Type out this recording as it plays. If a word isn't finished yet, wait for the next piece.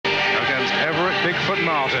Bigfoot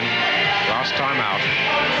Martin, last time out.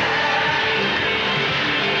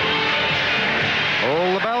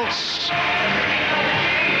 All the belts.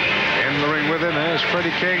 In the ring with him, there's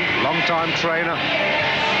Freddie King, long-time trainer.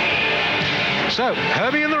 So,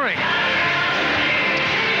 Herbie in the ring.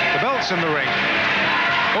 The belts in the ring.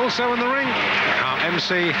 Also in the ring, our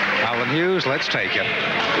MC, Alan Hughes. Let's take it.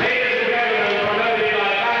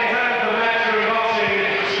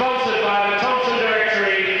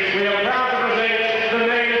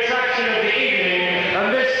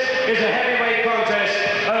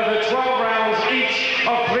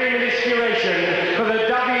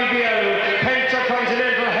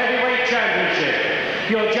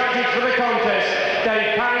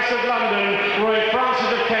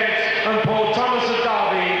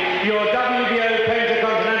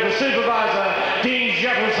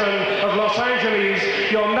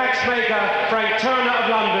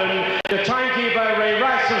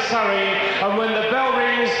 And when the bell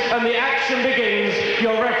rings and the action begins,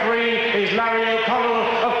 your referee is Larry O'Connell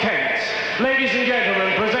of Kent. Ladies and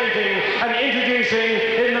gentlemen, presenting and introducing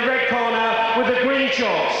in the red corner with the green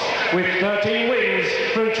shorts, with 13 wins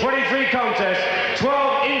from 23 contests,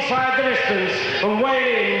 12 inside the distance, and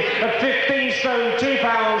weighing in at 15 stone 2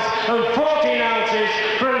 pounds and 14 ounces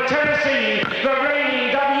from Tennessee, the reigning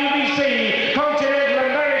WBC Continental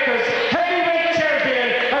America's heavyweight champion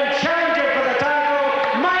and challenger for the title,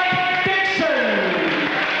 Dixon.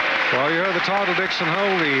 Well, you heard the title Dixon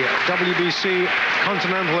hold, the WBC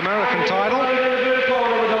Continental American title. In the blue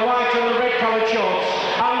corner with the white and the red coloured shorts,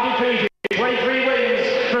 undefeated, 23 wins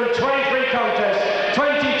from 23 contests,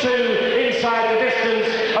 22 inside the distance,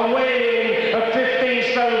 and weighing in at 15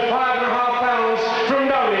 stone 5.5 pounds from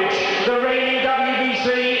Norwich, the reigning WBC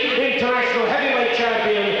International Heavyweight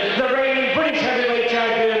Champion, the reigning British Heavyweight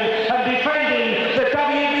Champion, and defending the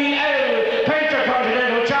WBO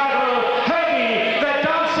Pentacontinental title, Herbie, the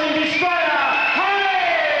Dancing Destroyer. Hey!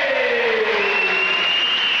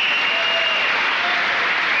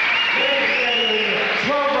 Ladies and gentlemen,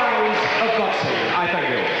 12 rounds of boxing. I thank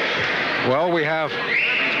you. Well, we have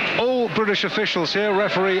all British officials here.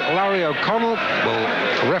 Referee Larry O'Connell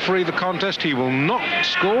will referee the contest. He will not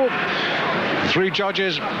score. 3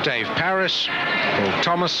 judges, Dave Paris, Paul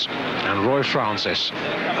Thomas and Roy Francis.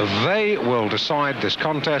 They will decide this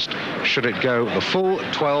contest should it go the full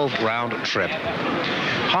 12-round trip.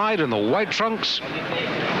 Hyde in the white trunks,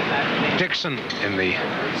 Dixon in the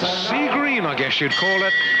sea green, I guess you'd call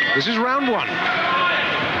it. This is round 1.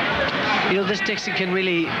 You know, this Dixon can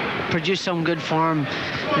really produce some good form.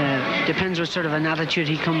 Depends what sort of an attitude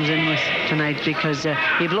he comes in with tonight, because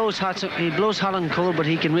he blows hot and cold, but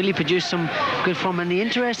he can really produce some good form. And the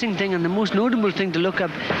interesting thing and the most notable thing to look up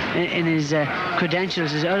in his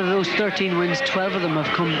credentials is out of those 13 wins, 12 of them have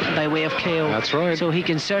come by way of KO. That's right. So he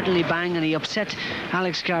can certainly bang, and he upset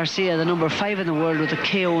Alex Garcia, the number 5 in the world, with a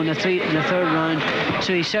KO in the third round.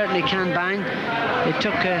 So he certainly can bang. It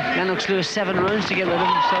took Lennox Lewis 7 rounds to get rid of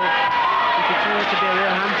him, so he could turn out to be a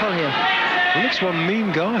real handful here. He looks one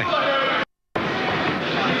mean guy.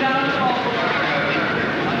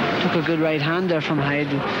 Took a good right hand there from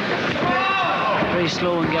Hyde. Very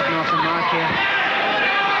slow in getting off the mark here.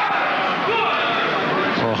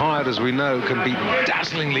 Well, Hyde, as we know, can be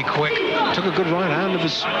dazzlingly quick. Took a good right hand of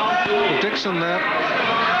his Dixon there.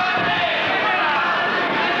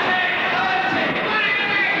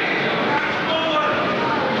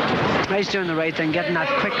 He's doing the right thing, getting that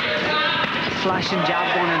quick flashing jab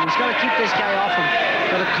going in. He's got to keep this guy off him.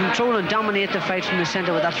 Got to control and dominate the fight from the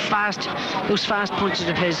centre with that those fast punches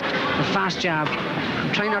of his, the fast jab.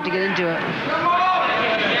 And try not to get into a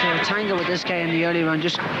tangle with this guy in the early round.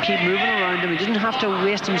 Just keep moving around him. He doesn't have to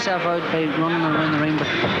waste himself out by running around the ring, but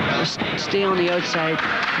just stay on the outside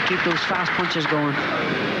and keep those fast punches going.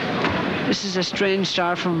 This is a strange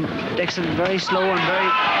start from Dixon. Very slow and very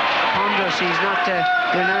ponderous. He's not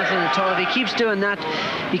doing anything at all. If he keeps doing that,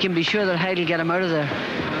 he can be sure that Hyde will get him out of there.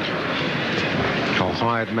 Well,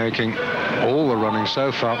 Hyde making all the running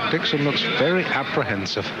so far. Dixon looks very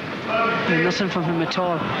apprehensive. Nothing from him at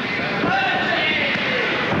all.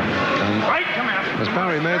 And as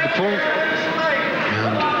Barry made the point,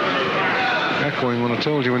 and echoing what I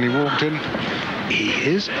told you when he walked in, he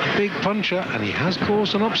is a big puncher, and he has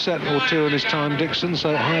caused an upset or two in his time, Dixon,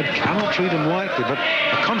 so Hyde cannot treat him lightly, but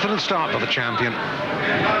a confident start for the champion.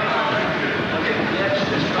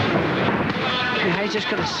 Hyde's just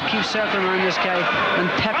got to keep circling around this guy and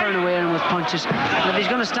peppering away at him with punches. And if he's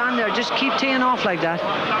going to stand there, just keep teeing off like that.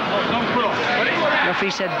 The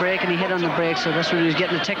referee said break, and he hit on the break, so that's when he was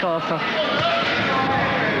getting a tick off.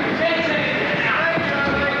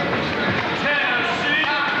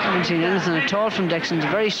 Haven't seen anything at all from Dixon. It's a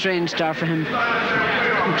very strange start for him.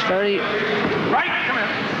 Looks very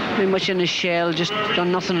much in his shell, just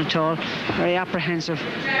done nothing at all. Very apprehensive.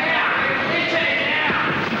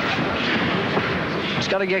 He's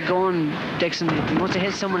got to get going, Dixon. If he wants to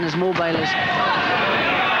hit someone as mobile as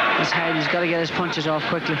Hyde, he's got to get his punches off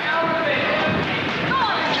quickly.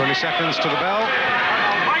 20 seconds to the bell.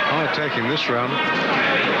 Hyde taking this round.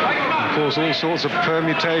 Of course, all sorts of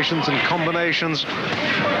permutations and combinations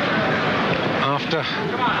after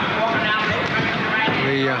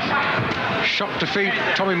the shock defeat.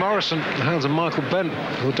 Tommy Morrison at the hands of Michael Bent,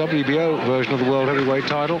 the WBO version of the World Heavyweight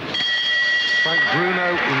title. Frank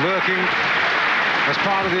Bruno lurking as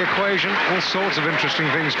part of the equation. All sorts of interesting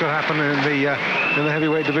things could happen in the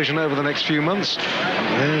heavyweight division over the next few months.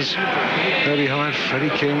 There's Herbie Hyde, Freddie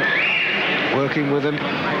King working with him.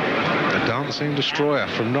 The dancing destroyer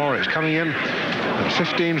from Norwich coming in at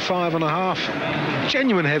 15.5½.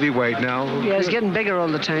 Genuine heavyweight now. Yeah, he's getting bigger all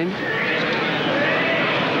the time.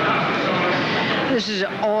 This is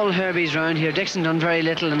all Herbie's round here. Dixon done very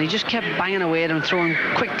little, and he just kept banging away at him, throwing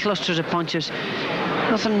quick clusters of punches.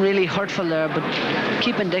 Nothing really hurtful there, but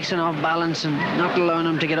keeping Dixon off balance and not allowing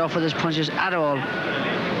him to get off with his punches at all.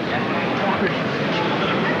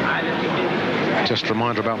 Just a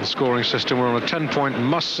reminder about the scoring system. We're on a 10-point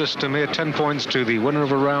must system here. 10 points to the winner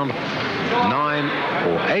of a round, 9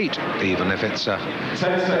 or 8, even if it's a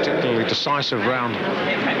particularly decisive round,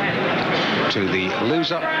 to the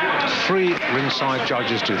loser. 3 ringside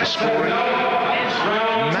judges do the scoring.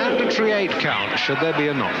 Mandatory 8 count should there be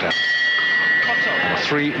a knockdown. And a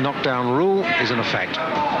 3 knockdown rule is in effect.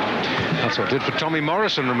 That's what it did for Tommy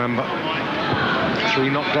Morrison, remember. 3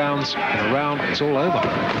 knockdowns in a round, it's all over.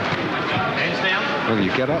 Whether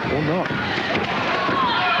you get up or not.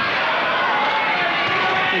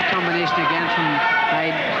 Good combination again from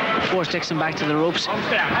Hyde. Force Dixon back to the ropes. You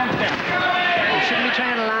shouldn't be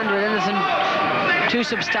trying to land with anything too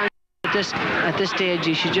substantial at this stage.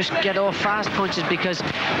 You should just get off fast punches, because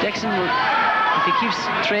Dixon will, if he keeps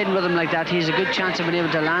trading with him like that, he has a good chance of being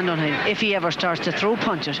able to land on him if he ever starts to throw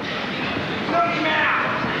punches.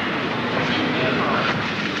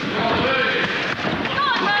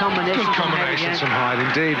 Good combinations from Hyde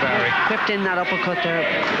indeed, Barry. Whipped in that uppercut there.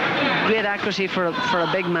 Great accuracy for a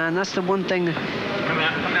big man. That's the one thing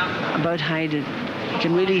about Hyde. He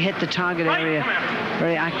can really hit the target area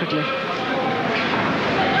very accurately.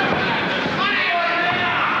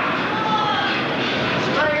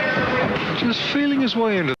 Just feeling his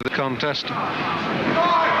way into the contest.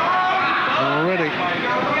 Already,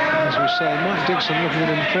 as we say, Mike Dixon looking at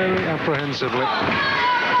him very apprehensively.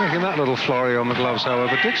 Taking that little flurry on the gloves,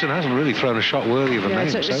 however. Dixon hasn't really thrown a shot worthy of a name.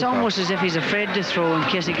 It's almost as if he's afraid to throw in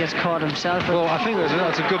case he gets caught himself. Well, I think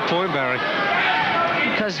that's a good point, Barry.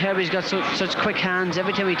 Because Herbie's got such quick hands,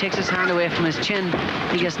 every time he takes his hand away from his chin,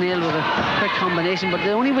 he gets nailed with a quick combination. But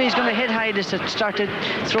the only way he's going to hit Hyde is to start to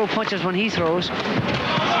throw punches when he throws.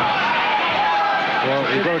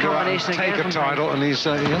 Well, you've got to go out and take a title, and he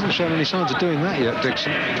hasn't shown any signs of doing that yet,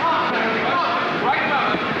 Dixon.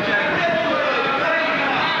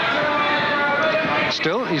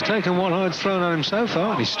 Still, he's taken what Hyde's thrown at him so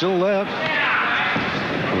far, and he's still there.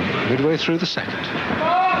 Midway through the second.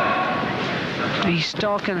 He's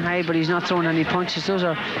stalking Hyde, but he's not throwing any punches. Those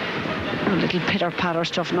are little pitter-patter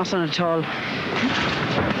stuff, nothing at all of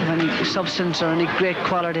any substance or any great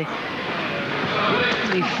quality.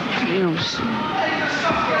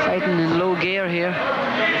 Fighting in low gear here.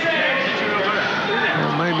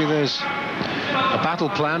 Well, maybe there's a battle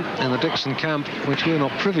plan in the Dixon camp which we're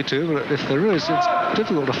not privy to, but if there is, it's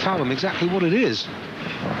difficult to fathom exactly what it is.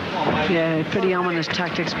 Yeah, pretty ominous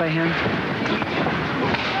tactics by him.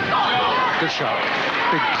 Good shot.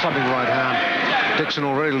 Big clubbing right hand. Dixon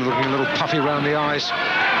already looking a little puffy around the eyes.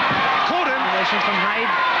 Caught him. From Hyde.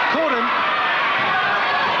 Caught him.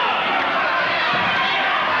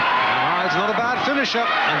 Hyde's not a bad finisher,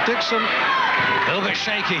 and Dixon a little bit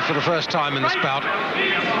shaky for the first time in this bout.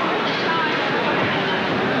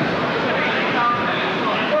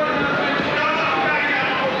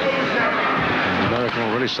 American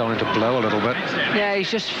already starting to blow a little bit. Yeah,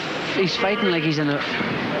 he's fighting like he's in a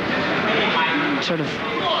sort of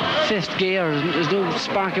 5th gear. There's no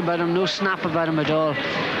spark about him, no snap about him at all.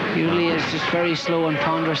 He really is just very slow and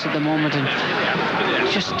ponderous at the moment, and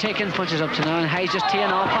just taking punches up to now, and Hyde's just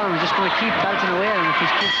teeing off on him, just going to keep belting away at him if he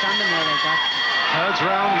keeps standing there like that. Hyde's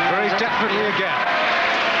round very definitely again.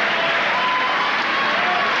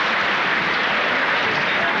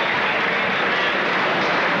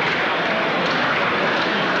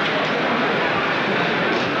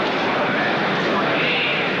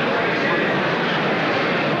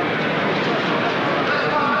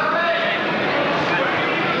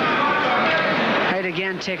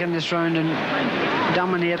 taking this round and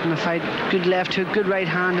dominating the fight. Good left hook, good right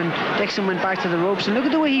hand, and Dixon went back to the ropes. And look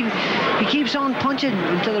at the way he keeps on punching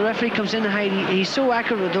until the referee comes in. He's so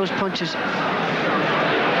accurate with those punches.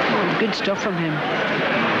 Oh, good stuff from him.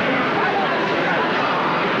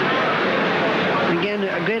 Again,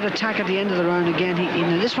 a great attack at the end of the round. Again,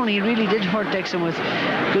 this one he really did hurt Dixon with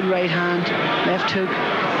good right hand, left hook.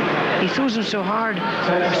 He throws him so hard,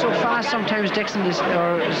 so fast. Sometimes Dixon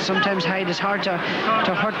or sometimes Hyde is hard to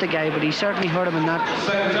hurt the guy, but he certainly hurt him in that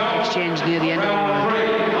exchange near the end of the round.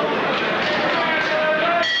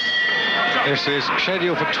 This is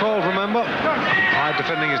scheduled for 12, remember. Hyde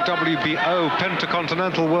defending his WBO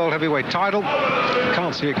Pentacontinental World Heavyweight title.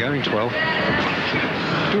 Can't see it going 12.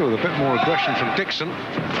 Do with a bit more aggression from Dixon. I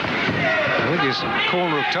think his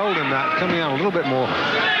corner have told him that, coming out a little bit more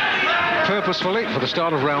purposefully for the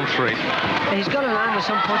start of round 3. He's got to land with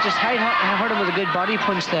some punches. Hyde hurt him with a good body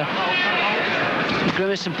punch there. He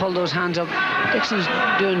grimaced and pulled those hands up. Dixon's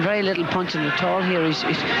doing very little punching at all here.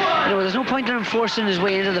 There's no point in him forcing his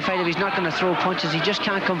way into the fight if he's not going to throw punches. He just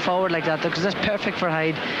can't come forward like that, because that's perfect for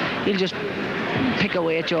Hyde. He'll just pick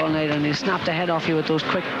away at you all night, and he'll snap the head off you with those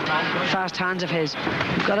quick, fast hands of his.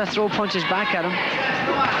 You've got to throw punches back at him.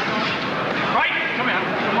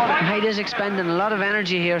 Hyde is expending a lot of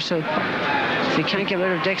energy here, so if he can't get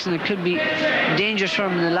rid of Dixon, it could be dangerous for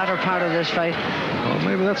him in the latter part of this fight. Well,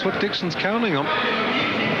 maybe that's what Dixon's counting on.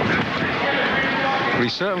 But he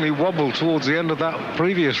certainly wobbled towards the end of that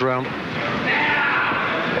previous round.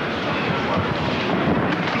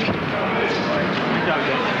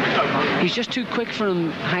 He's just too quick for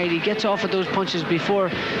him, Hyde. He gets off with those punches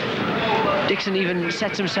before Dixon even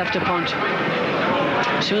sets himself to punch.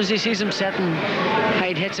 As soon as he sees him setting,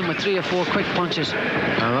 Hyde hits him with 3 or 4 quick punches.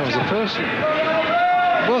 And that was a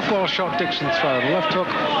worthwhile shot Dixon thrown. Left hook,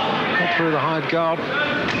 got through the Hyde guard,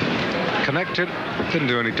 connected, didn't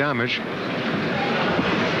do any damage.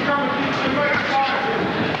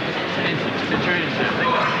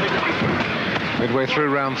 Midway through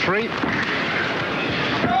round 3.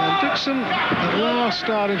 And Dixon at last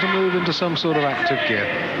starting to move into some sort of active gear.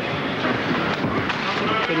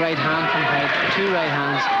 Good right hand from Hyde. 2 right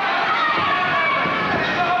hands.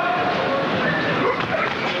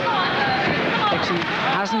 Dixon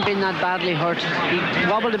hasn't been that badly hurt. He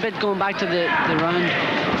wobbled a bit going back to the round,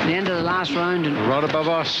 the end of the last round. And right above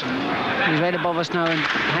us. He's right above us now, and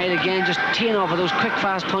Hyde again just teeing off with those quick,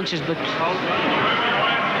 fast punches. But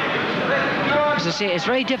as I say, it's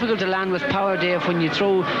very difficult to land with power, Dave, when you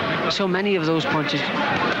throw so many of those punches.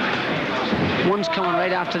 One's coming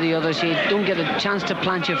right after the other, so you don't get a chance to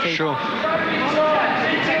plant your feet. Sure.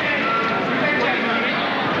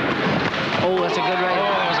 Oh, that's a good right.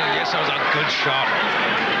 Yes, that was a good shot.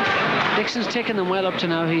 Dixon's taken them well up to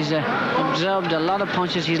now. He's absorbed a lot of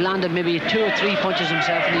punches. He's landed maybe 2 or 3 punches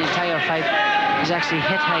himself in the entire fight. He's actually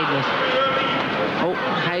hit Hyde with. Oh,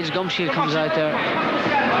 Hyde's gum shield comes out there.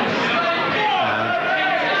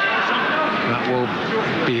 And that will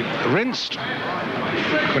be rinsed.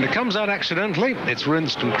 When it comes out accidentally, it's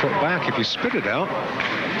rinsed and put back. If you spit it out,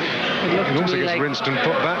 it also gets rinsed and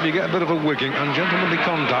put back. You get a bit of a wigging, ungentlemanly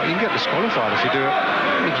conduct. You can get disqualified if you do it.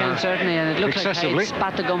 You can certainly, and it looked like Hyde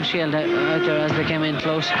spat the gum shield out there as they came in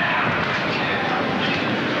close.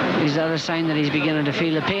 Is that a sign that he's beginning to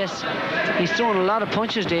feel the pace? He's throwing a lot of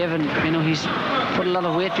punches, Dave, and he's put a lot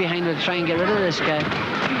of weight behind it to try and get rid of this guy.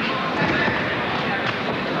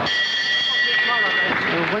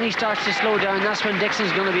 When he starts to slow down, that's when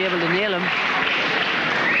Dixon's going to be able to nail him.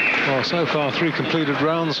 Well, so far 3 completed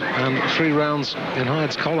rounds and 3 rounds in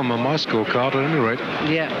Hyde's column on my scorecard at any rate.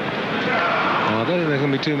 Yeah. Well, I don't think there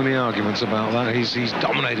can be too many arguments about that. He's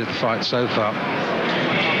dominated the fight so far.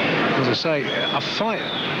 As I say, a fight,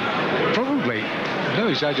 probably, no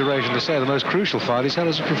exaggeration to say, the most crucial fight he's had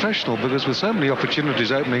as a professional, because with so many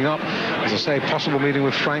opportunities opening up, as I say, possible meeting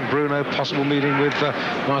with Frank Bruno, possible meeting with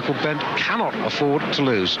Michael Bent, cannot afford to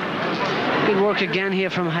lose. Good work again here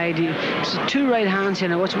from Hyde. It's 2 right hands here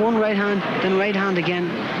now. It's 1 right hand, then right hand again.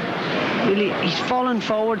 Really, he's fallen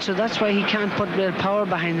forward, so that's why he can't put real power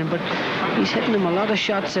behind him, but he's hitting him a lot of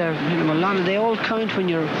shots there. Hitting him a lot of, they all count when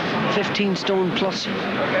you're 15 stone plus.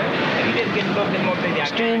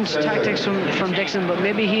 Strange tactics from Dixon, but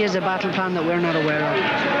maybe he has a battle plan that we're not aware of.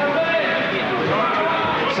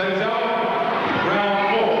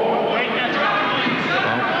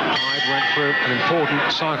 Through an important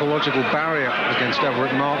psychological barrier against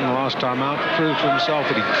Everett Martin last time out, proved to himself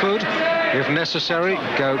that he could, if necessary,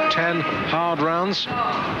 go 10 hard rounds.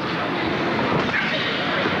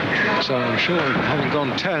 So I'm sure, having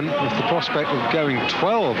gone 10, if the prospect of going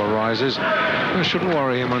 12 arises, it shouldn't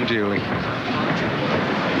worry him unduly.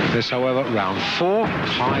 This, however, round 4.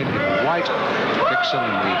 Hyde in the white, Dixon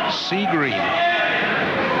in the sea green.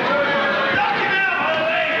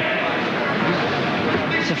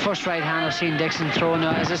 It's the first right hand I've seen Dixon throw.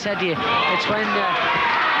 Now, as I said to you, it's when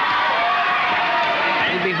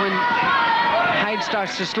it'll be when Hyde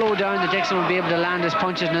starts to slow down that Dixon will be able to land his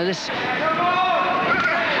punches. Now, this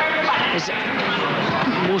is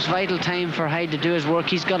the most vital time for Hyde to do his work.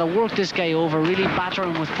 He's got to work this guy over, really batter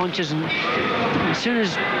him with punches, and as soon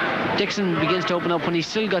as Dixon begins to open up, when he's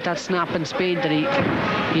still got that snap and speed that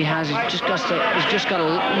he has, he's just got to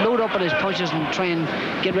load up on his punches and try and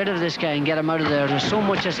get rid of this guy and get him out of there. There's so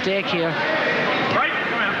much at stake here.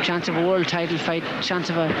 Chance of a world title fight, chance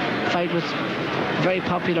of a fight with very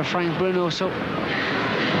popular Frank Bruno, so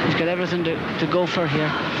he's got everything to go for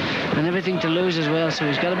here and everything to lose as well, so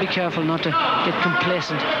he's got to be careful not to get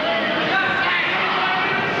complacent.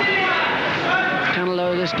 Can't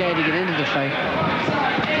allow this guy to get into the fight.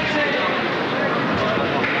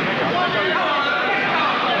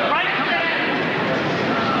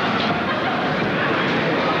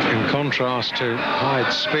 In contrast to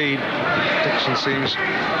Hyde's speed, Dixon seems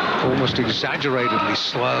almost exaggeratedly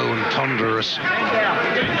slow and ponderous.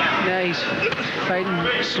 Yeah, he's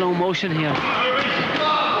fighting slow motion here.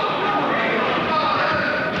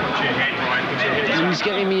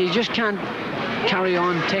 You just can't carry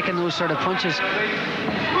on taking those sort of punches,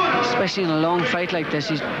 especially in a long fight like this.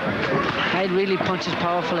 Hyde really punches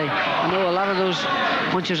powerfully. I know a lot of those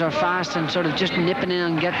punches are fast and sort of just nipping in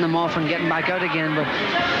and getting them off and getting back out again, but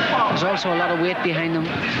there's also a lot of weight behind them.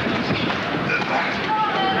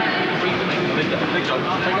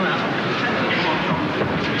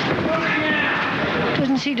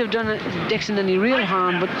 Doesn't seem to have done Dixon any real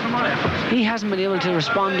harm, but he hasn't been able to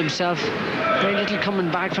respond himself. Very little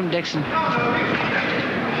coming back from Dixon. Oh,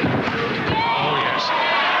 yes.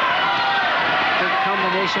 Good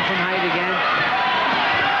combination from Hyde again.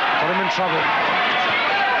 Got him in trouble.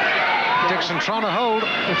 Dixon trying to hold.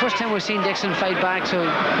 The first time we've seen Dixon fight back, so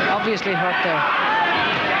obviously hurt there.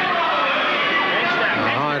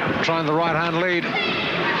 Hyde trying the right hand lead.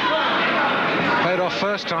 Paid off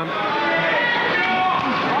first time.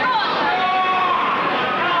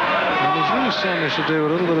 He's really starting to do a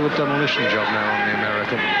little bit of a demolition job now on the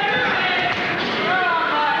American.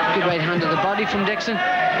 Good right hand to the body from Dixon.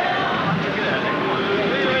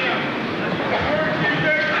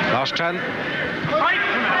 Last 10.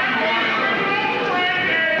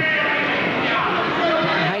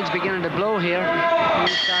 Hyde's beginning to blow here.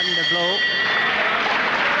 He's starting to blow.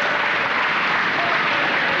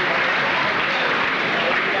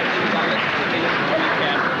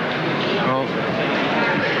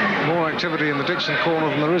 More activity in the Dixon corner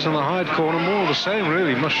than there is in the Hyde corner. More of the same,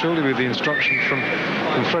 really. Must surely be the instruction from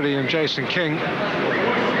Freddie and Jason King.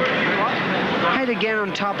 Hyde again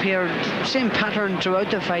on top here. Same pattern throughout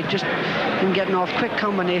the fight. Just him getting off quick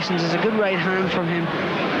combinations. There's a good right hand from him.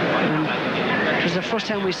 It was the first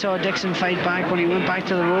time we saw Dixon fight back when he went back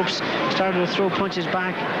to the ropes, started to throw punches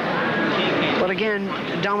back. But again,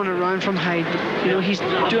 dominant round from Hyde. You know, he's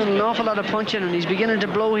doing an awful lot of punching and he's beginning to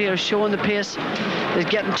blow here, showing the pace is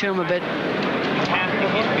getting to him a bit.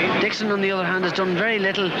 Dixon, on the other hand, has done very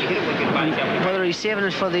little. Whether he's saving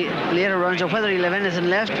it for the later rounds or whether he'll have anything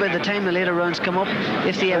left by the time the later rounds come up,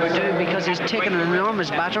 if they ever do, because he's taken an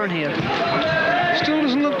enormous battering here. Still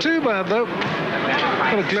doesn't look too bad, though.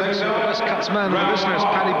 Got a glimpse of the best cuts man in the business,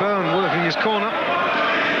 Paddy Byrne, working his corner.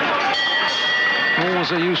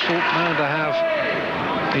 Always a useful man to have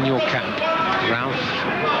in your camp. Round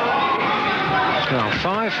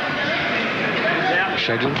 5.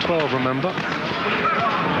 Schedule 12, remember.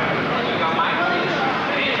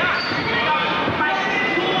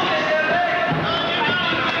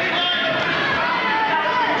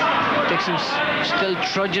 Dixon's still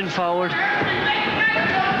trudging forward.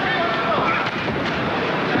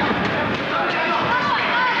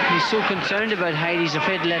 He's so concerned about Hyde, he's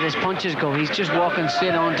afraid to let his punches go. He's just walking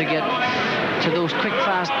straight on to get to those quick,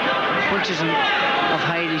 fast punches of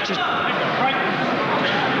Hyde. He's just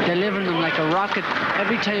delivering them like a rocket.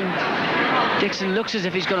 Every time Dixon looks as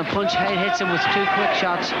if he's going to punch, Hyde hits him with 2 quick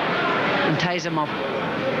shots and ties him up.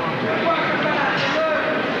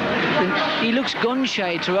 He looks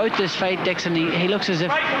gun-shy throughout this fight, Dixon. He looks as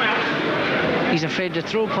if he's afraid to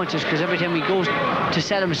throw punches because every time he goes to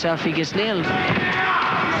set himself, he gets nailed.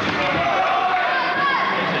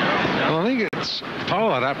 Well, I think it's part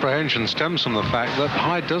of that apprehension stems from the fact that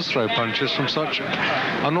Hyde does throw punches from such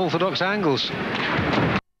unorthodox angles.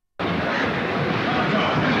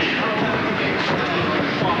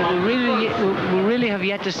 We really have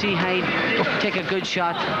yet to see Hyde take a good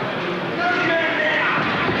shot.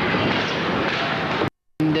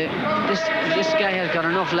 And this guy has got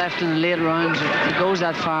enough left in the late rounds. If he goes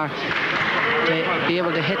that far, to be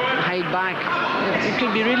able to hit Hyde back. It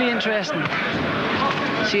could be really interesting.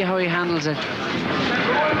 See how he handles it.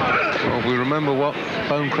 Well, we remember what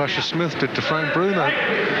Bone Crusher Smith did to Frank Bruno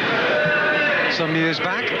some years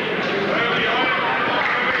back.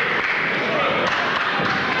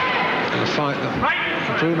 In a fight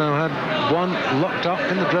that Bruno had one locked up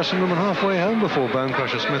in the dressing room and halfway home before Bone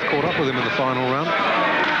Crusher Smith caught up with him in the final round.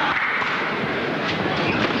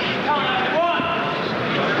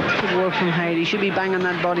 Good work from Hyde. He should be banging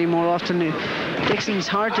that body more often. Dixon's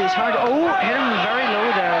hard to, oh, hit him very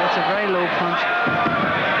low there. That's a very low punch.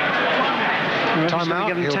 Timeout.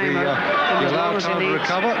 He'll be allowed time to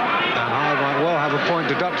recover, and Hyde might well have a point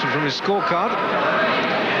deduction from his scorecard.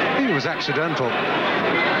 He was accidental.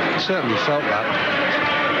 He certainly felt that.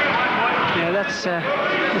 Yeah, that's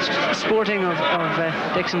sporting of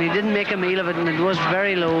Dixon. He didn't make a meal of it, and it was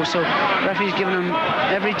very low, so referee's given him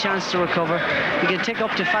every chance to recover. He can take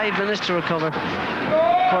up to 5 minutes to recover,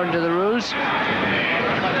 according to the rules.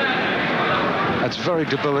 That's very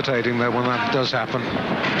debilitating, though, when that does happen.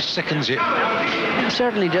 It sickens you. It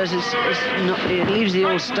certainly does. It leaves the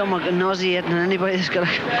old stomach nauseating, and anybody that's got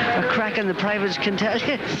a crack in the privates can tell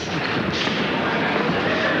you.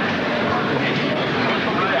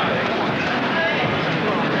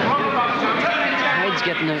 Hyde's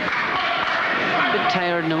getting a bit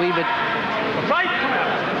tired and a wee bit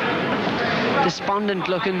despondent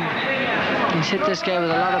looking. He's hit this guy with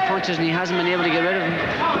a lot of punches and he hasn't been able to get rid of him.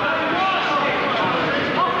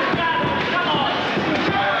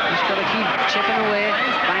 He's got to keep chipping away,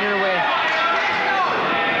 banging away.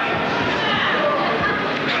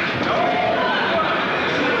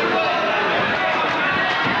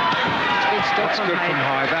 It's good stuff. That's good from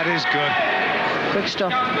Hyde. That is good. Quick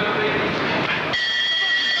stuff.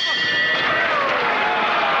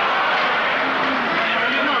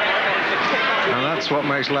 And that's what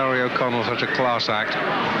makes Larry O'Connell such a class act.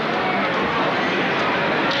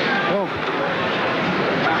 Well,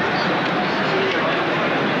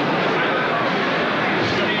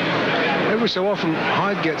 every so often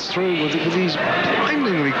Hyde gets through with these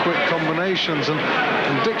blindingly quick combinations, and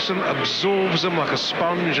Dixon absorbs them like a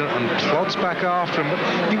sponge and plods back after him.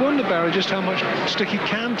 But you wonder, Barry, just how much stick he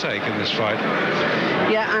can take in this fight.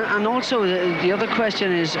 Yeah, and also the other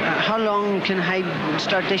question is how long can Hyde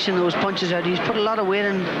start dishing those punches out? He's put a lot of weight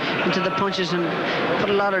into the punches and put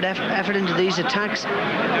a lot of effort into these attacks.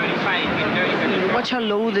 Watch how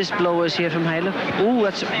low this blow is here from Hyde. Look. Oh,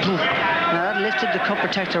 that's... Now that lifted the cup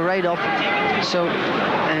protector right up. So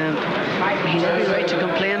he's every right to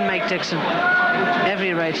complain, Mike Dixon.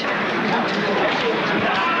 Every right.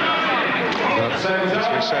 But as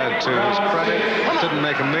we said, to his credit, didn't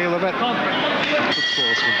make a meal of it. Good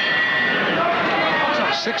sportsman.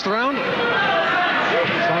 Sixth round.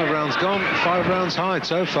 5 rounds gone, 5 rounds Hyde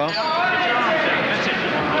so far.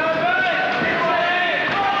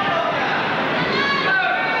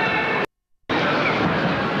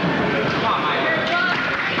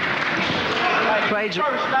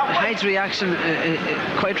 Hyde's reaction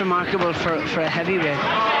quite remarkable for a heavyweight.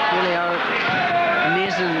 Really are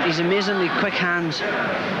amazing. He's amazingly quick hands,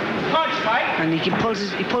 and he pulls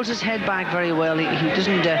his head back very well. He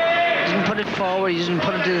doesn't put it forward. He doesn't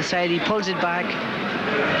put it to the side. He pulls it back.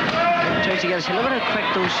 Tries to get his head. Look at how quick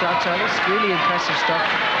those shots are. That's really impressive stuff.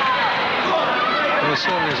 Well,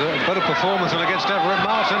 certainly is a better performance than against Everett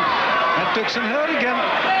Martin. And Dixon hurt again.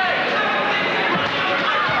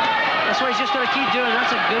 That's what he's just got to keep doing.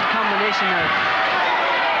 That's a good combination there.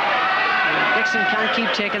 Dixon can't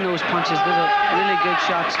keep taking those punches. Those are really good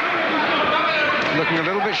shots. Looking a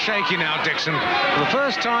little bit shaky now, Dixon. For the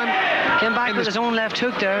first time... Came back with his own left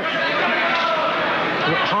hook there.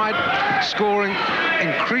 Hyde scoring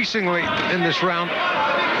increasingly in this round.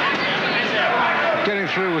 Getting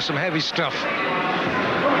through with some heavy stuff.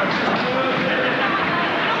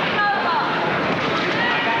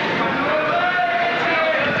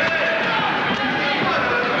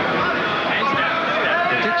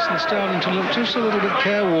 Starting to look just a little bit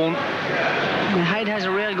careworn. Hyde has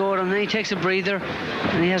a real go at him, then he takes a breather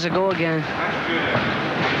and he has a go again.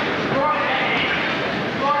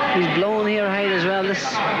 He's blowing here, Hyde, as well.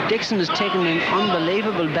 Dixon is taking an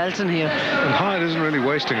unbelievable belting here. And Hyde isn't really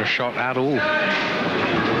wasting a shot at all.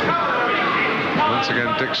 Once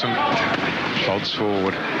again, Dixon plods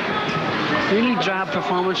forward. Really drab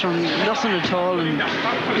performance from nothing at all, and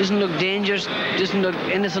doesn't look dangerous, doesn't look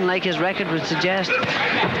anything like his record would suggest.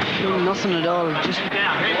 Nothing at all. Just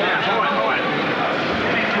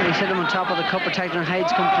he's hit him on top of the cup protector and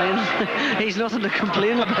Hyde's complaining. He's nothing to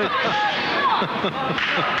complain about.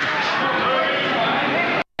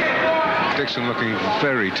 Dixon looking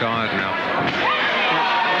very tired now.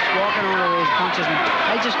 Just walking over those punches, and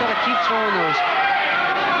I just got to keep throwing those.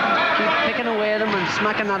 Keep picking away at them and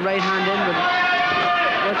smacking that right hand in, but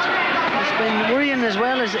what's been worrying as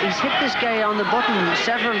well is he's hit this guy on the button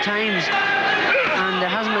several times and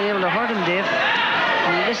hasn't been able to hurt him, Dave.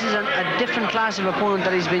 And this is a different class of opponent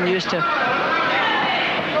that he's been used to.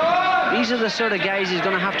 These are the sort of guys he's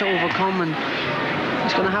going to have to overcome, and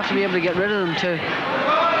he's going to have to be able to get rid of them too.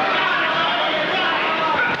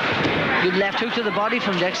 Good left hook to the body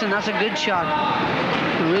from Dixon. That's a good shot.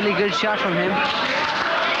 A really good shot from him.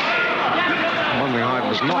 One thing Hyde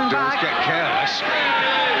must not do is get careless.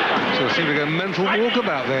 So it seemed to go mental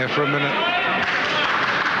walkabout there for a minute.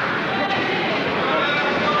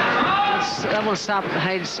 That will sap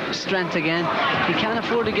Hyde's strength again. He can't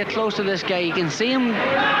afford to get close to this guy. You can see him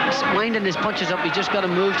winding his punches up. He just got to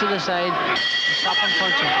move to the side and stop him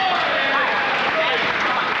punching.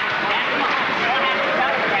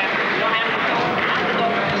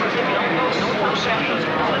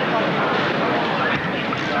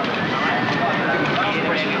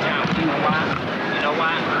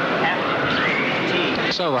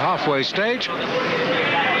 So the halfway stage, and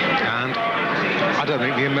I don't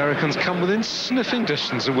think the Americans come within sniffing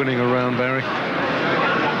distance of winning a round, Barry.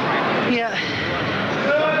 Yeah,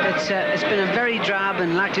 it's been a very drab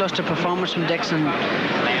and lackluster performance from Dixon.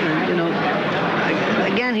 And, you know,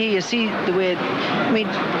 again here you see the way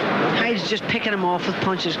Hyde's just picking him off with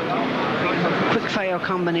punches, quick fire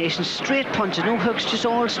combinations, straight punches, no hooks, just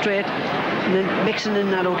all straight, and then mixing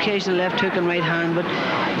in that occasional left hook and right hand. But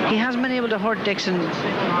he hasn't been able to hurt Dixon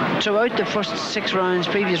throughout the first 6 rounds,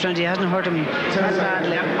 previous rounds. He hasn't hurt him that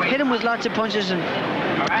badly. Hit him with lots of punches and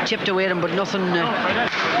chipped away at him, but nothing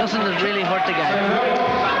that really hurt the guy.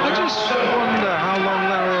 I just wonder how long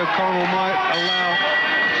Larry O'Connell might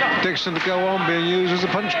allow Dixon to go on being used as a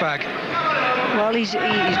punch bag. Well, he's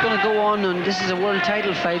going to go on, and this is a world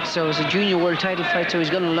title fight, so it's a junior world title fight, so he's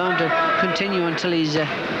going to learn to continue until he's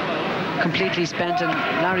completely spent, and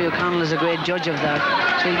Larry O'Connell is a great judge of that,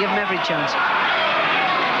 so he'll give him every chance.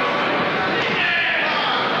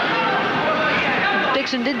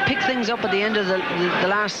 Dixon did pick things up at the end of the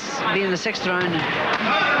last, being the 6th round.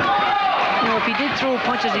 You know, if he did throw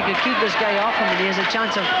punches, he could keep this guy off him, and he has a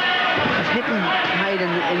chance of hitting Hyde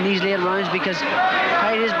in these late rounds, because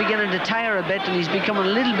Hyde is beginning to tire a bit, and he's becoming a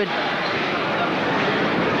little bit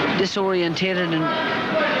disorientated, and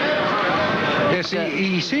yes,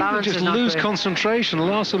 he seemed to just lose concentration the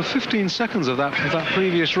last sort of 15 seconds of that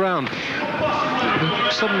previous round.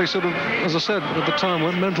 Suddenly, sort of, as I said at the time,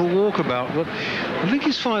 went mental walkabout. But I think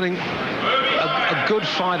he's fighting a good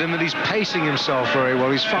fight in that he's pacing himself very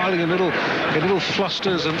well. He's fighting in little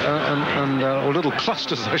flusters or little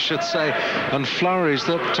clusters, I should say, and flurries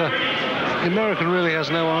that the American really has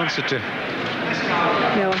no answer to.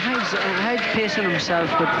 Yeah, well, Hyde's pacing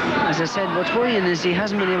himself, but as I said, what's worrying is he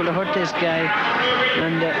hasn't been able to hurt this guy,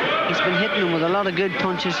 and he's been hitting him with a lot of good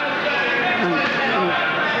punches, and you know,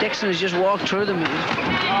 Dixon has just walked through them. He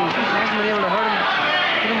hasn't been able to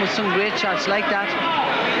hit him with some great shots like that.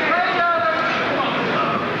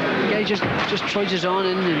 The guy just trudges on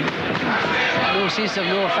in, and seems to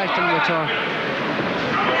have no effect on the return.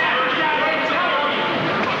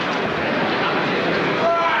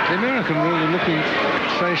 The American really looking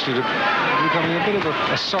facially to becoming a bit of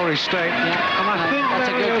a sorry state. Yeah, and I think that's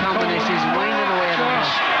a good combination. He's winding away at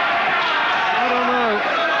I don't know.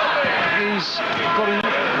 He's got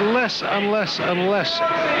less and less and less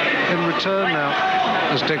in return now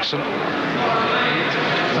as Dixon. I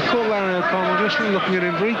caught Larry O'Connell just looking at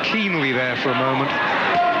him very keenly there for a moment.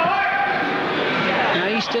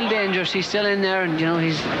 No, he's still dangerous. He's still in there, and you know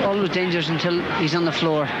he's always dangerous until he's on the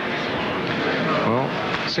floor. Well,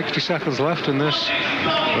 60 seconds left in this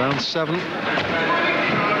round 7.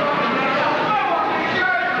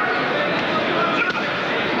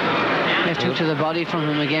 Left hook to the body from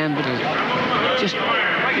him again, but just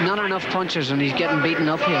not enough punches, and he's getting beaten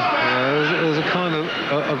up here. Yeah, there's a kind of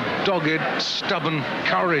dogged, stubborn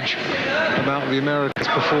courage about the Americans'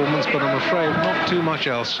 performance, but I'm afraid not too much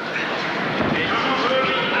else.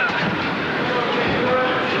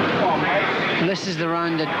 And this is the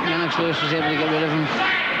round that Lennox Lewis was able to get rid of him.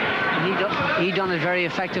 And he done it very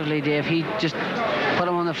effectively, Dave. He just put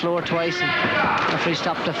him on the floor twice, and after he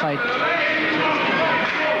stopped the fight.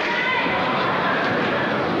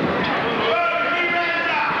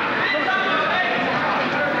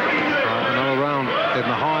 In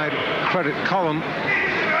the Hyde credit column. Well,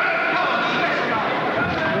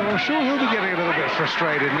 I'm sure he'll be getting a little bit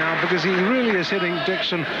frustrated now, because he really is hitting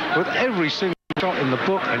Dixon with every single shot in the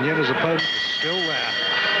book, and yet his opponent is still there.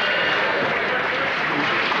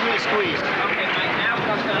 squeeze.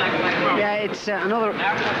 Yeah, it's another.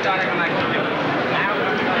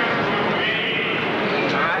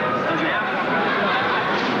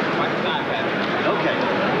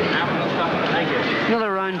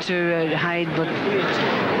 Another round to Hyde, but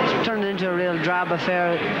it's turned into a real drab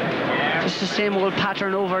affair. Just the same old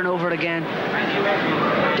pattern over and over again.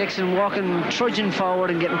 Dixon walking, trudging forward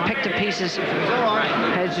and getting picked to pieces.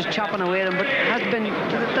 Hyde's just chopping away at him, but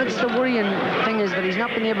that's the worrying thing, is that he's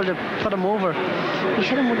not been able to put him over. He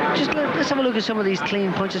hit him with, let's have a look at some of these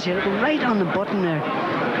clean punches here. Right on the button there.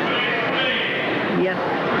 Yet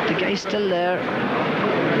the guy's still there.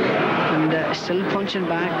 And still punching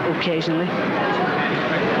back occasionally.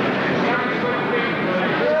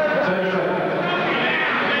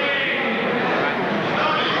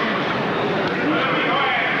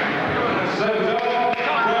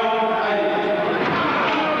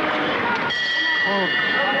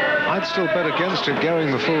 I'd still bet against it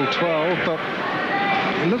going the full 12, but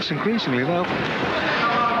it looks increasingly though.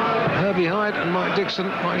 Herbie Hyde and Mike Dixon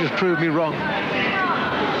might just prove me wrong.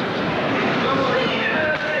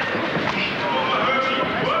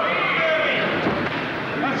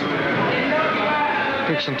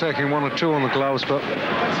 Dixon taking 1 or 2 on the gloves, but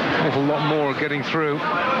an awful lot more getting through.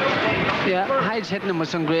 Yeah, Hyde's hitting him with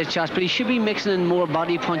some great shots, but he should be mixing in more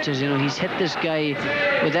body punches. You know, he's hit this guy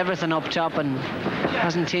with everything up top and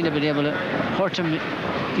hasn't seemed to be able to hurt him.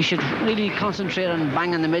 He should really concentrate on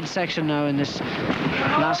banging the midsection now in this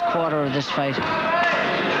last quarter of this fight.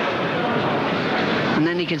 And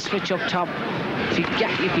then he can switch up top.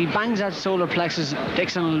 If he bangs that solar plexus,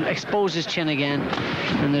 Dixon will expose his chin again,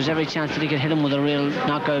 and there's every chance that he could hit him with a real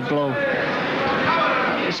knockout blow.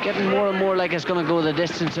 It's getting more and more like it's going to go the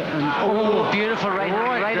distance. And oh, beautiful right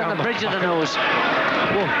on the bridge of the nose.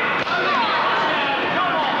 Whoa.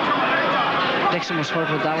 Dixon was hurt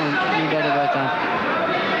with that one, no doubt about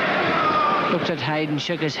that. Looked at Hyde and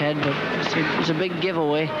shook his head, but it's a big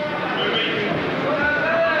giveaway.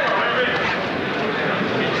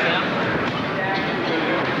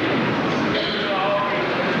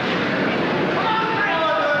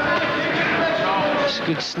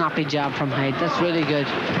 Good snappy jab from Hyde. That's really good.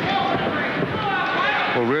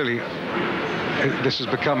 Well, really, this is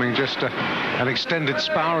becoming just an extended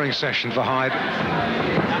sparring session for Hyde.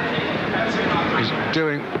 He's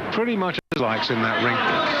doing pretty much as he likes in that ring.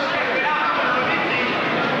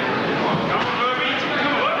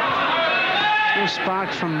 No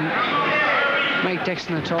sparks from Mike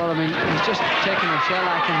Dixon at all. I mean, he's just taking a shell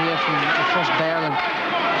action here from the first bell, and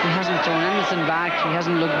he hasn't thrown anything back. He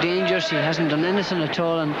hasn't looked dangerous. He hasn't done anything at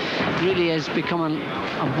all, and really has become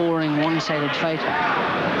a boring one-sided fight.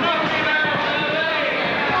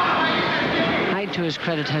 Hyde, to his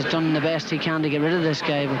credit, has done the best he can to get rid of this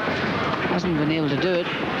guy, but hasn't been able to do it.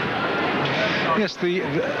 Yes, the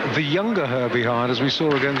younger Herbie Hyde, as we saw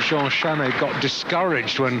against Jean Chanet, got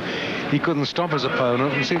discouraged when he couldn't stop his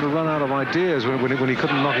opponent and seemed to run out of ideas when he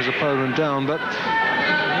couldn't knock his opponent down. But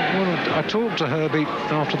I talked to Herbie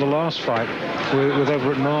after the last fight with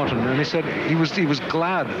Everett Martin, and he said he was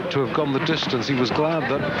glad to have gone the distance. He was glad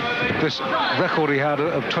that this record he had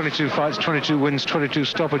of 22 fights, 22 wins, 22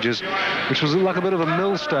 stoppages, which was like a bit of a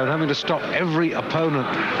millstone, having to stop every opponent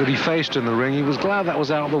that he faced in the ring. He was glad that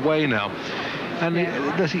was out of the way now. And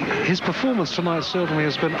his performance tonight certainly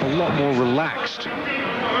has been a lot more relaxed.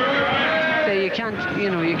 You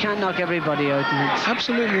can't knock everybody out, and it's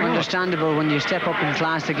absolutely understandable. When you step up in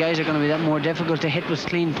class, the guys are going to be that more difficult to hit with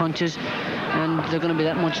clean punches, and they're going to be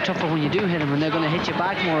that much tougher when you do hit them, and they're going to hit you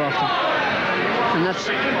back more often. And that's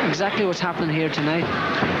exactly what's happening here tonight.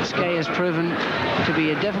 This guy has proven to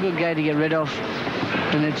be a difficult guy to get rid of,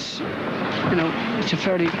 and it's a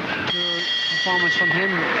fairly poor performance from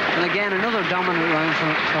him. And again, another dominant round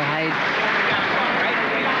for Hyde.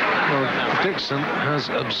 Well, Dixon has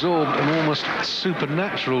absorbed an almost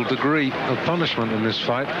supernatural degree of punishment in this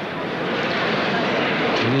fight.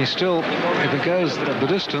 And he still, if it goes the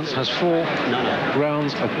distance, has 4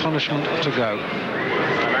 rounds of punishment to go.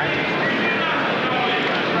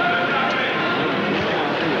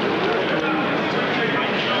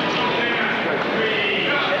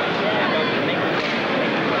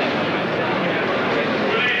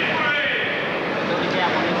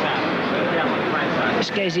 This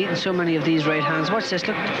guy's eating so many of these right hands. Watch this,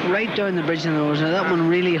 look, right down the bridge of the nose. Now that one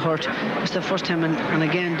really hurt. It's the first time, and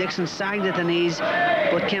again, Dixon sagged at the knees,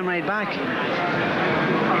 but came right back.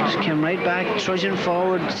 Just came right back, trudging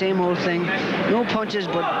forward, same old thing. No punches,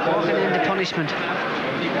 but walking into punishment.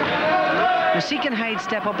 Now, see, can Hyde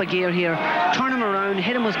step up a gear here, turn him around,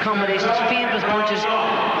 hit him with combinations, feint with punches,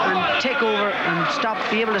 and take over and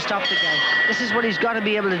be able to stop the guy. This is what he's got to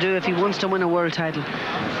be able to do if he wants to win a world title.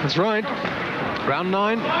 That's right. Round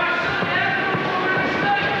 9.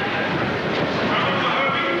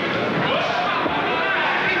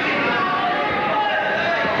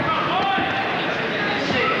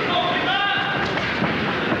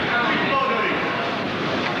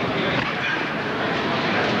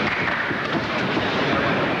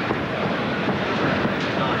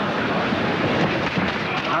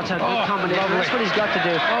 That's a good combination. Lovely. That's what he's got to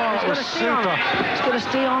do. That was super. He's got to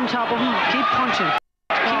stay on top of him. Keep punching.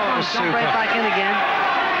 Jump right back in again.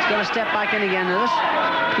 He's got to step back in again. Now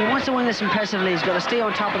if he wants to win this impressively, he's got to stay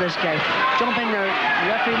on top of this guy. Jump in there. The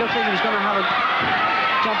referee looked like he was going to have a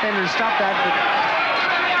jump in and stop that, but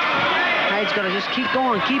Hyde's got to just keep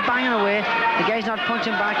going, keep banging away. The guy's not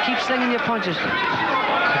punching back. Keep slinging your punches.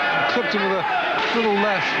 Clipped him with a little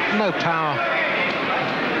left. No power.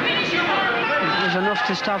 There's enough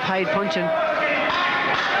to stop Hyde punching.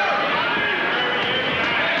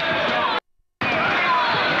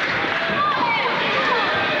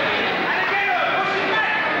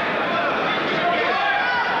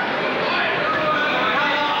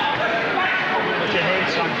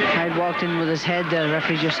 Hyde walked in with his head there. The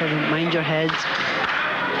referee just said, mind your heads.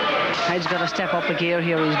 Hyde's got to step up a gear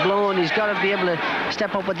here. He's blown. He's got to be able to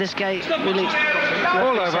step up with this guy. Really.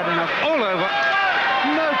 All over. All over.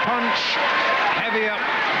 No punch. Heavier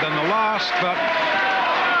than the last, but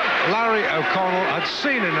Larry O'Connell had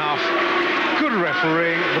seen enough. Good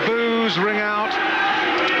refereeing. The boos ring out.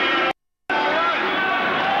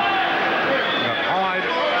 Hyde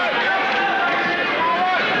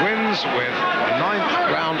wins with a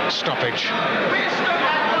 9th round stoppage.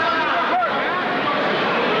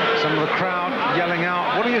 Some of the crowd yelling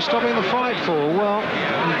out, "What are you stopping the fight for?" Well,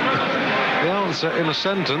 the answer in a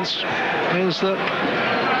sentence is that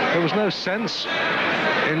there was no sense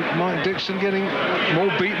in Mike Dixon getting more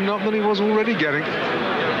beaten up than he was already getting. As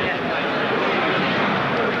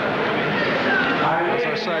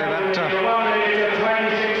I say, that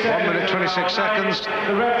 1 minute 26 seconds,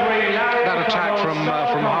 that attack from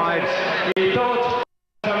Hyde,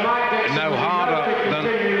 no harder than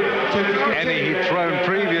any he'd thrown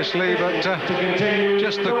previously, but just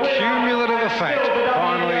the cumulative effect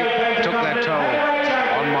finally took their toll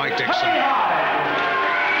on Mike Dixon.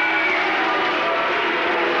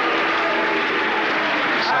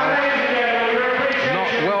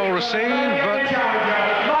 Received, but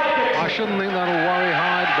I shouldn't think that'll worry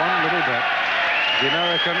Hyde one little bit. The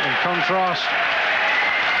American, in contrast,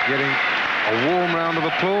 getting a warm round of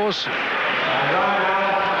applause. And right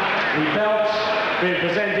now, the belts being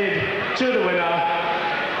presented to the winner.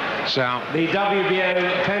 So the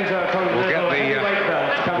WBO Pentacontinental Heavyweight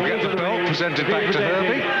belt coming into the belt presented back to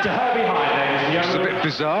Herbie. Hyde, ladies and It's a bit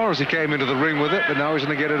bizarre as he came into the ring with it, but now he's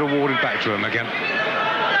going to get it awarded back to him again.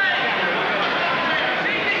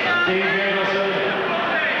 We'll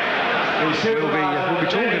be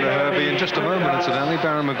talking to Herbie in just a moment, incidentally.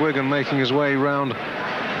 Baron McGuigan making his way round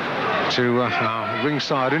to our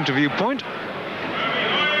ringside interview point.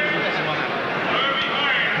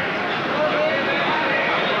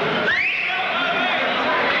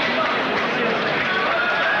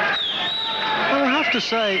 Well, I have to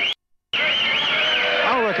say,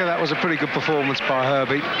 I reckon that was a pretty good performance by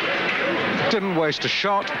Herbie. Didn't waste a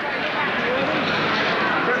shot.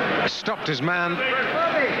 Stopped his man,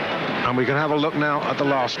 and we can have a look now at the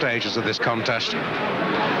last stages of this contest.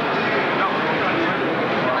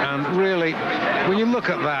 And really, when you look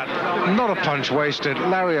at that, not a punch wasted.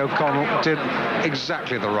 Larry O'Connell did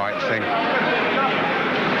exactly the right thing.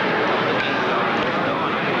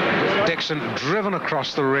 Dixon driven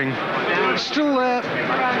across the ring, still there,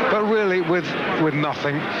 but really with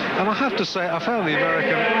nothing. And I have to say, I found the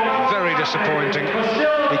American very disappointing.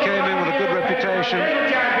 He came in with a good reputation,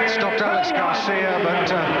 stopped Alex Garcia,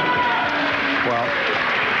 but well,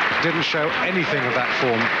 didn't show anything of that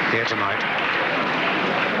form here tonight.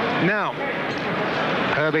 Now,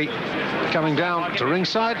 Herbie coming down to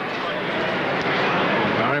ringside.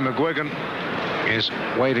 Barry McGuigan is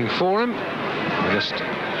waiting for him.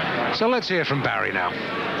 So let's hear from Barry now.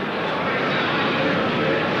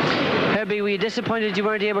 Herbie, were you disappointed you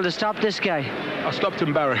weren't able to stop this guy? I stopped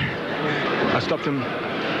him, Barry. I stopped him.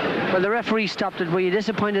 Well, the referee stopped it. Were you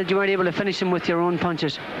disappointed you weren't able to finish him with your own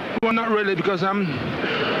punches? Well, not really, because I'm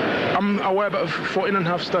aware about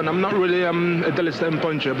 14.5 stone. I'm not really a deadlift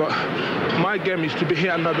puncher, but my game is to be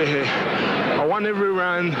here and not be here. I won every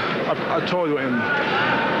round. I told him.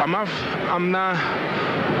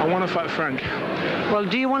 I want to fight Frank. Well,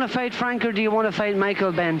 do you want to fight Frank or do you want to fight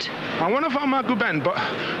Michael Bent? I want to fight Michael Bent, but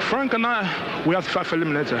Frank and I, we have to fight for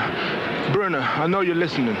eliminator. Bruno, I know you're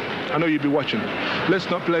listening. I know you'll be watching. Let's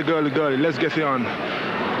not play girly-girly. Let's get it on.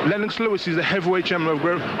 Lennox Lewis is the heavyweight champion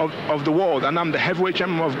of the world, and I'm the heavyweight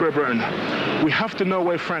champion of Great Britain. We have to know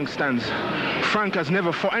where Frank stands. Frank has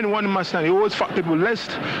never fought anyone in my stand. He always fought people less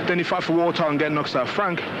than he fought for Walter and get knocked out.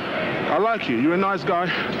 Frank, I like you. You're a nice guy,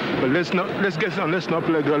 but let's get on. Let's not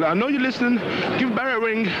play girl. I know you're listening. Give Barry a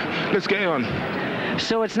ring. Let's get on.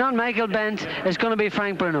 So it's not Michael Bent, it's going to be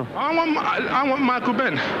Frank Bruno. I want Michael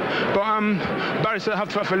Bent, but Barry said I have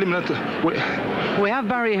to eliminate. We have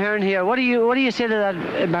Barry Hearn here. What do you say to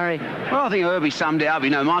that, Barry? Well, I think Herbie summed it up. You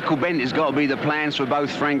know, Michael Bent has got to be the plans for both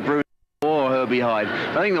Frank Bruno or Herbie Hyde.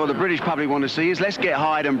 I think what the British public want to see is let's get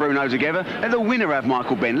Hyde and Bruno together. Let the winner have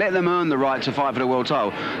Michael Bent. Let them earn the right to fight for the world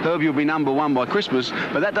title. Herbie will be #1 by Christmas,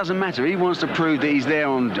 but that doesn't matter. He wants to prove that he's there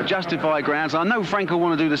on justified grounds. I know Frank will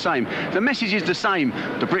want to do the same. The message is the same.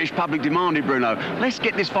 The British public demanded Bruno. Let's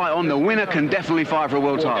get this fight on. The winner can definitely fight for a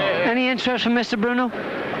world title. Any interest from Mr. Bruno?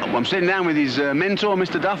 I'm sitting down with his mentor,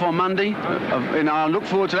 Mr. Duff, on Monday, and I look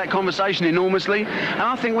forward to that conversation enormously, and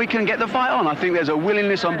I think we can get the fight on. I think there's a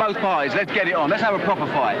willingness on both parties. Let's get it on. Let's have a proper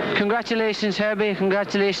fight. Congratulations, Herbie.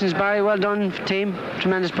 Congratulations, Barry. Well done, team.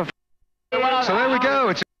 Tremendous performance. So there we go.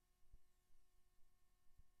 It's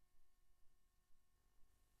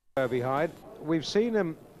Herbie Hyde. We've seen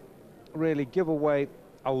him really give away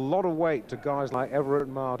a lot of weight to guys like Everett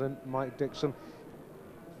Martin, Mike Dixon.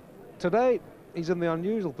 Today, he's in the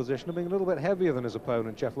unusual position of being a little bit heavier than his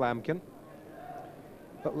opponent, Jeff Lampkin.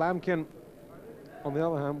 But Lampkin, on the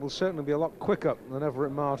other hand, will certainly be a lot quicker than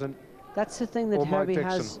Everett Martin. That's the thing that Herbie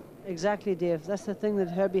has. Exactly, Dave. That's the thing that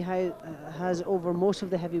Herbie has over most of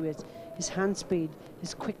the heavyweights. His hand speed,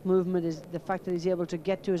 his quick movement, is the fact that he's able to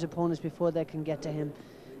get to his opponents before they can get to him.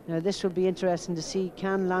 Now, this will be interesting to see,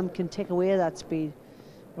 can Lampkin take away that speed,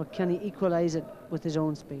 or can he equalize it with his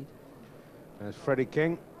own speed? There's Freddie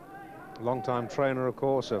King, long-time trainer, of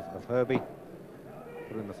course, of Herbie,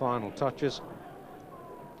 put in the final touches.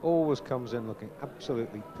 Always comes in looking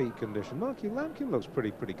absolutely peak condition. Marky Lampkin looks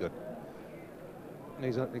pretty good.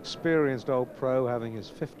 He's an experienced old pro, having his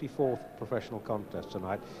 54th professional contest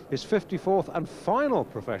tonight. His 54th and final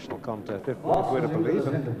professional contest, if we're to believe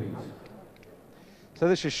him. So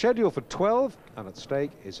this is scheduled for 12, and at stake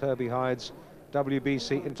is Herbie Hyde's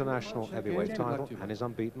WBC International Heavyweight title and his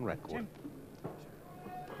unbeaten record.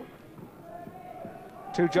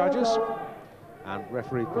 2 judges, and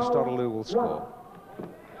referee Christodoulou will score.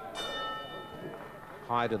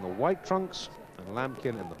 Hyde in the white trunks, and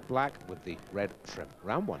Lampkin in the black with the red trim.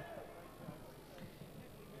 Round 1.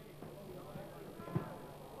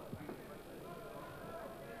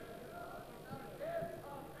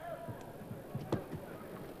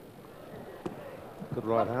 Good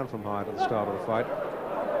right hand from Hyde at the start of the fight.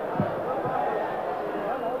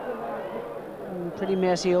 Pretty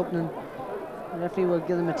messy opening. The referee will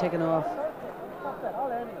give them a ticking off.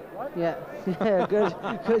 Yeah,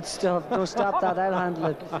 good stuff. Don't stop that, I'll handle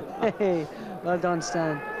it. Hey, well done,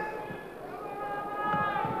 Stan.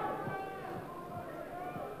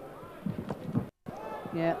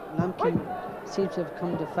 Yeah, Lampkin seems to have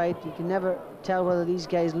come to fight. You can never tell whether these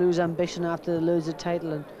guys lose ambition after they lose the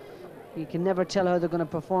title, and you can never tell how they're going to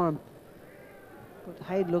perform. But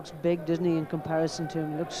Hyde looks big, doesn't he, in comparison to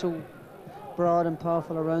him? He looks so broad and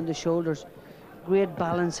powerful around the shoulders. Great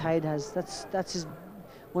balance Hyde has. That's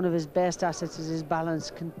one of his best assets, is his balance.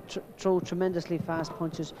 Can throw tremendously fast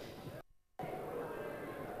punches.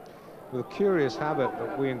 With a curious habit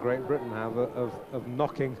that we in Great Britain have of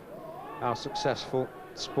knocking our successful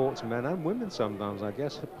sportsmen and women sometimes, I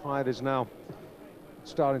guess. Hyde is now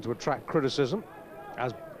starting to attract criticism,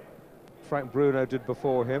 as Frank Bruno did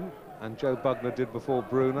before him, and Joe Bugner did before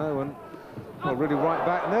Bruno, and well, really right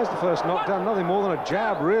back. And there's the first knockdown. Nothing more than a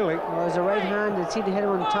jab, really. Well, there's a right hand. It seemed to hit him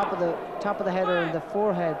on top of the head or in the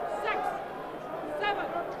forehead.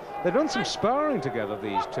 They've done some sparring together,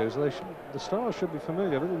 these two, so the stars should be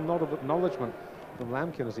familiar. A little nod of acknowledgement from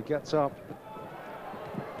Lampkin as he gets up.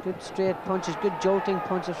 Good straight punches, good jolting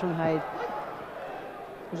punches from Hyde.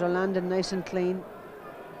 Those are landing nice and clean.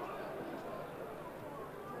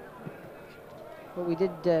 But we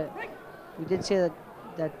did say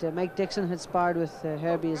that Mike Dixon had sparred with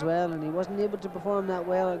Herbie as well, and he wasn't able to perform that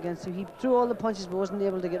well against him. He threw all the punches but wasn't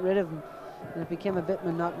able to get rid of him, and it became a bit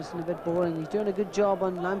monotonous and a bit boring. He's doing a good job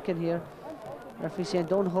on Lampkin here. Referee saying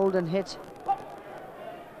don't hold and hit.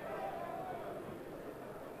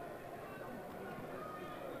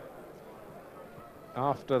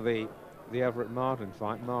 After the Everett Martin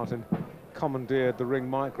fight, Martin commandeered the ring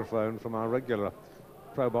microphone from our regular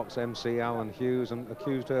Pro Box MC Alan Hughes and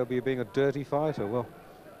accused Herbie of being a dirty fighter. Well,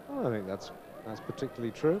 I don't think that's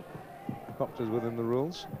particularly true. Boxer's within the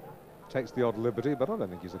rules. Takes the odd liberty, but I don't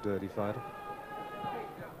think he's a dirty fighter.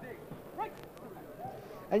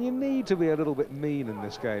 And you need to be a little bit mean in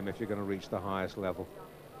this game if you're going to reach the highest level.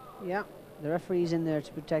 Yeah, the referee's in there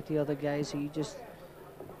to protect the other guys, so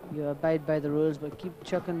you abide by the rules, but keep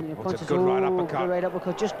chucking your punches. Good right uppercut. Good right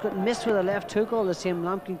uppercut. Just missed with a left hook all the same.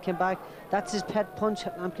 Lampkin came back. That's his pet punch.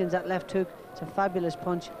 Lampkin's that left hook. It's a fabulous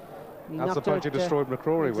punch. That's the punch he destroyed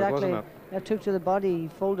McCrory exactly, with, wasn't it? Left hook to the body. He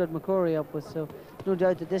folded McCrory up with. So no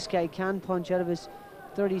doubt that this guy can punch. Out of his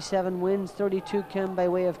 37 wins, 32 came by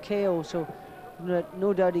way of KO. So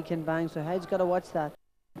no doubt he can bang. So Hyde's got to watch that.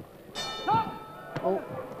 Oh.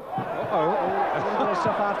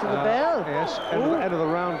 Stuff after the bell. Yes, end of the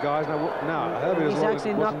round, guys. Now Herbie he's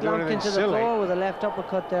actually knocked Lampkin to the floor with a left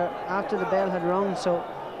uppercut there after the bell had rung. So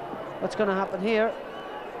what's going to happen here?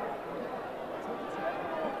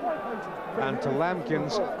 And to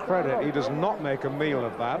Lampkin's credit, he does not make a meal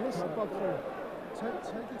of that.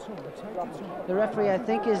 The referee, I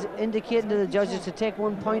think, is indicating to the judges to take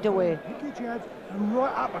 1 point away. Pick your jabs and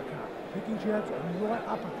right uppercut. Pick your jabs and right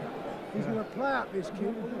uppercut. He's going to play up this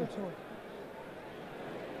kid.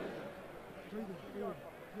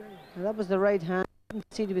 Well, that was the right hand.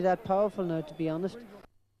 Didn't seem to be that powerful now, to be honest.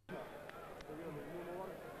 He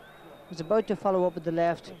was about to follow up with the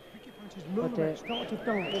left, but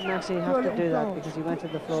didn't actually have to do that because he went to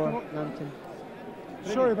the floor, Lampkin.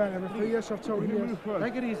 Sorry about that, referee. Yes, I've told you.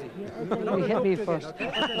 Take it easy. He hit me first.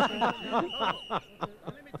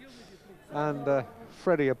 And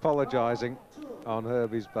Freddie apologising on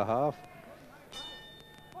Herbie's behalf.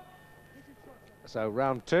 So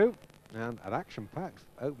round 2, and an action-packed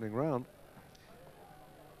opening round.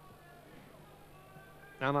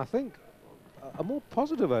 And I think a more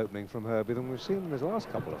positive opening from Herbie than we've seen in his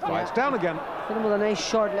last couple of fights. Down again. Hit him with a nice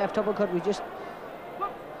short left uppercut. We just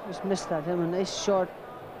missed that. Hit him a nice short,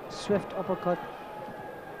 swift uppercut.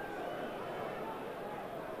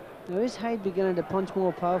 Now is Hyde beginning to punch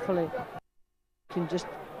more powerfully? Can just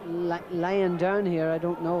lying down here, I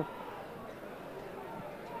don't know.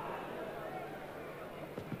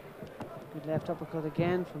 Good left uppercut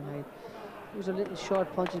again from Hyde. Those are little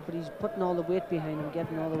short punches, but he's putting all the weight behind him,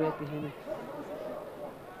 getting all the weight behind him.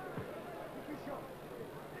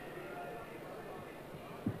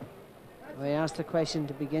 I asked the question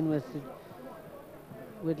to begin with,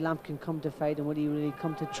 would Lampkin come to fight and would he really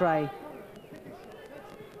come to try?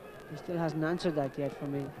 He still hasn't answered that yet for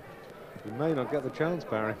me. He may not get the chance,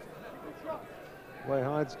 Barry. The way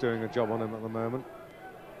Hyde's doing a job on him at the moment.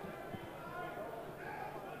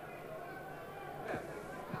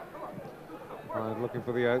 Hyde looking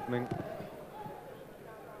for the opening.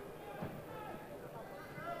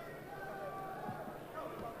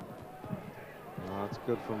 Oh, that's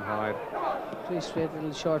good from Hyde. 3 straight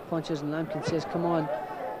little short punches, and Lampkin says, come on.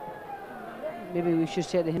 Maybe we should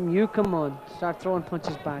say to him, you come on. Start throwing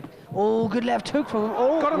punches back. Oh, good left hook from him.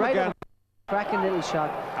 Oh, got him right again. Cracking little shot.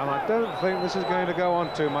 And I don't think this is going to go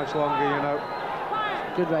on too much longer, you know.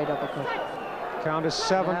 Good right uppercut. Count is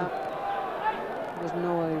 7. Yeah. He doesn't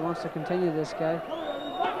know whether he wants to continue this guy.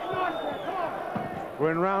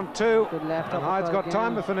 We're in round 2. Good left and Hyde's got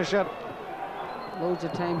time to finish it. Loads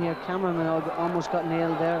of time here. Cameraman almost got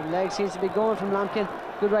nailed there. Leg seems to be going from Lampkin.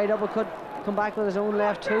 Good right uppercut. Come back with his own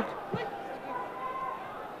left hook.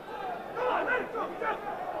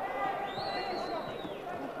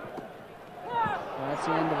 That's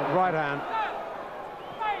the end of it. Right hand.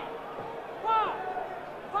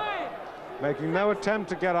 Making no attempt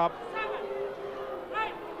to get up.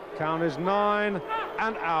 Count is 9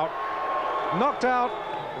 and out. Knocked out.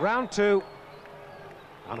 Round 2.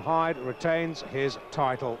 And Hyde retains his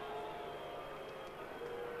title.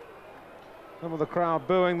 Some of the crowd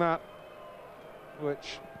booing that,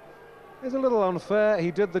 which is a little unfair. He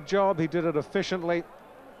did the job. He did it efficiently.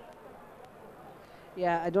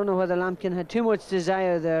 Yeah, I don't know whether Lampkin had too much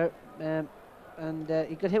desire there, and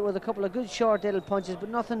he got hit with a couple of good short little punches, but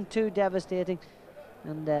nothing too devastating.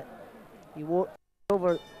 And he wore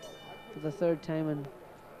over for the 3rd time and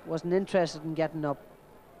wasn't interested in getting up.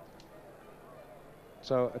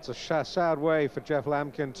 So it's a sad way for Jeff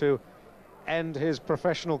Lampkin to end his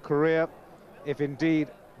professional career, if indeed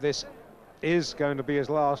this is going to be his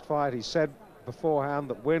last fight. He said beforehand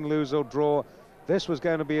that win, lose or draw, this was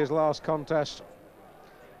going to be his last contest.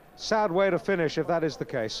 Sad way to finish if that is the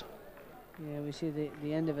case. Yeah, we see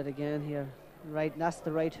the end of it again here. Right, that's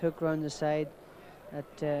the right hook round the side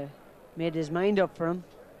that made his mind up for him.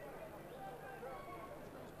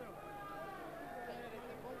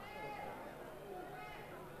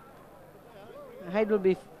 Hyde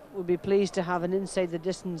will be pleased to have an inside the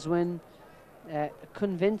distance win, a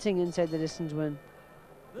convincing inside the distance win.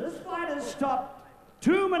 This fight has stopped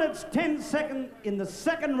 2 minutes 10 seconds in the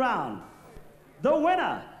 2nd round. The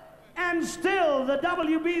winner and still the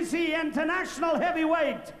WBC International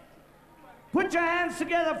Heavyweight. Put your hands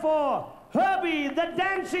together for Herbie, the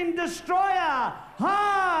Dancing Destroyer,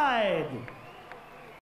 Hyde.